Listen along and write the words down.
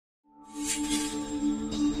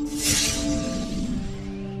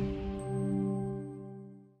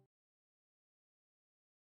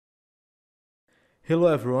Hello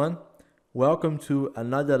everyone, welcome to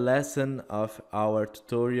another lesson of our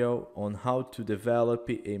tutorial on how to develop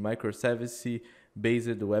a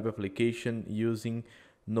microservice-based web application using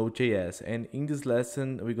Node.js. And in this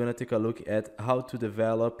lesson, we're going to take a look at how to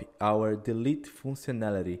develop our delete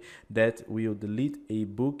functionality that will delete a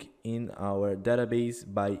book in our database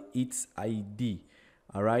by its ID.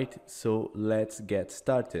 Alright, so let's get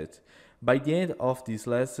started. By the end of this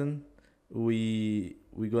lesson,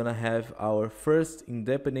 we're gonna have our first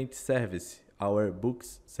independent service, our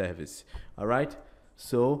books service. All right,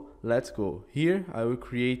 so let's go. Here I will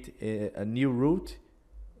create a new route.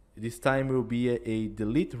 This time will be a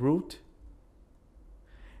delete route,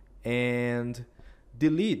 and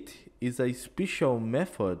delete is a special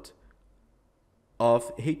method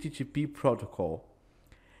of HTTP protocol.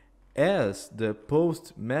 As the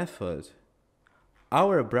post method,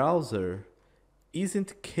 our browser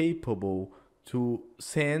isn't capable to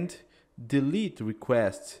send delete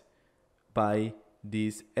requests by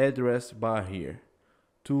this address bar here.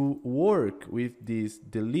 To work with this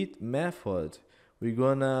delete method, we're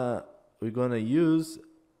gonna use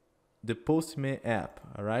the Postman app.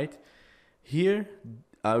 All right. Here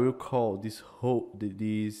I will call this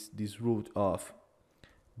route of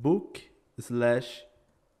book/ID.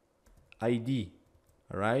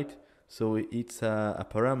 All right. So it's a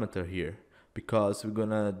parameter here because we're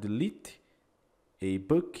gonna delete a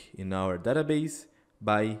book in our database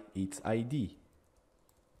by its ID.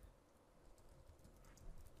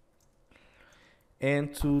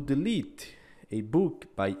 And to delete a book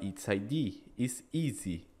by its ID is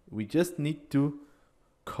easy. We just need to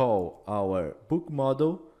call our book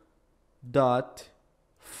model dot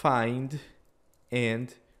find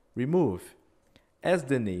and remove. As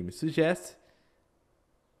the name suggests,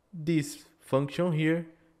 this function here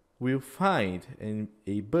will find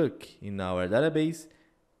a book in our database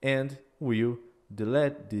and will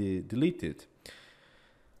delete it.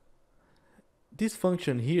 This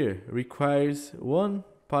function here requires one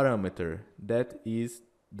parameter, that is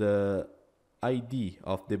the ID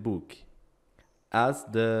of the book, as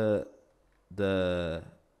the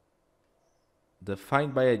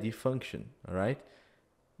find by ID function. All right.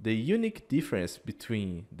 The unique difference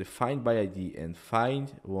between the find by ID and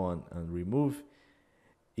find one and remove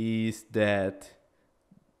is that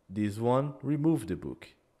this one remove the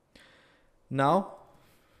book. Now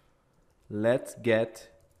let's get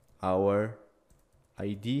our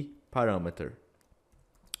ID parameter.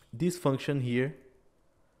 This function here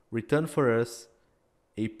return for us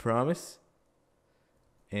a promise,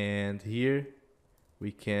 and here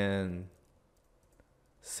we can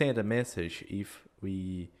send a message if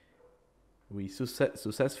we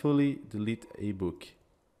successfully delete a book.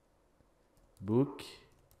 Book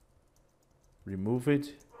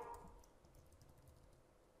removed.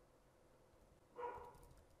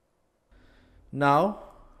 Now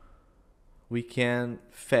we can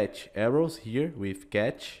fetch errors here with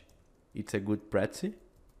catch. It's a good practice.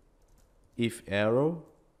 If error,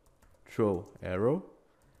 throw error,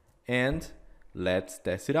 and let's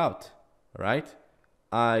test it out. All right.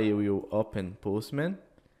 I will open Postman,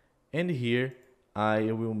 and here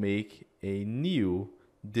I will make a new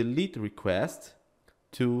delete request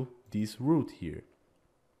to this route here,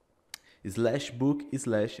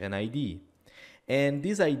 /book/NID. And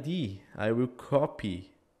this ID, I will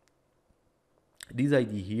copy this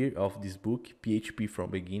ID here of this book, PHP from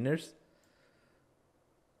beginners.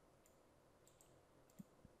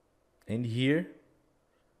 And here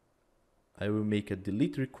I will make a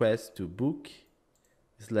delete request to book/NID.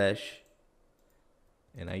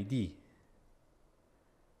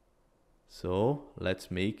 So let's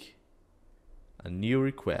make a new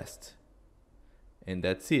request, and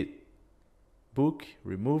that's it. Book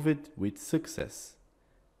removed with success.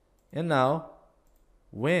 And now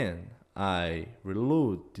when I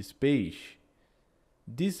reload this page,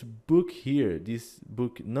 this book here, this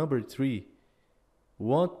book number 3,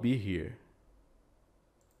 won't be here.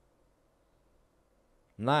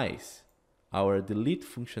 Nice, our delete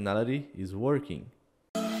functionality is working.